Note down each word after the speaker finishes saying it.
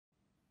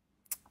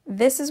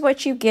This is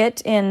what you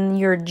get in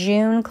your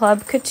June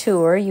Club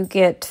Couture. You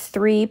get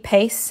 3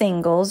 paste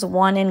singles,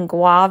 one in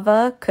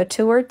Guava,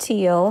 Couture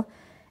Teal,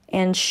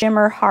 and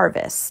Shimmer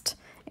Harvest.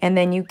 And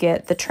then you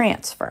get the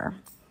transfer.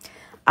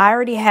 I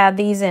already had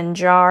these in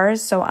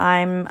jars, so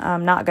I'm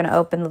not going to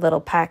open the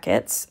little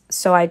packets.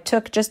 So I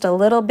took just a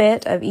little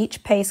bit of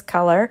each paste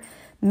color,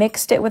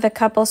 mixed it with a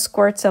couple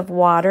squirts of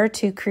water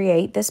to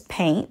create this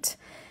paint,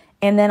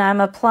 and then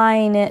I'm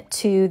applying it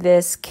to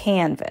this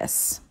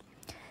canvas.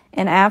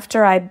 And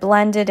after I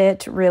blended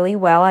it really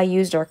well, I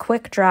used our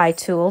quick dry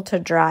tool to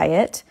dry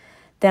it.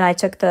 Then I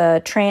took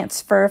the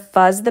transfer,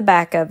 fuzzed the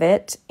back of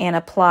it, and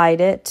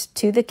applied it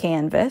to the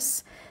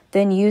canvas.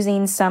 Then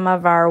using some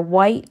of our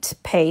white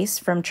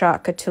paste from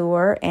Chalk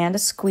Couture and a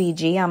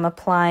squeegee, I'm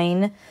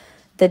applying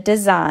the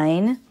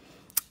design,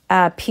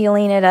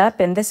 peeling it up,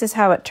 and this is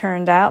how it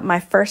turned out. My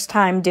first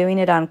time doing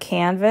it on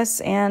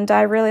canvas, and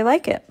I really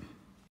like it.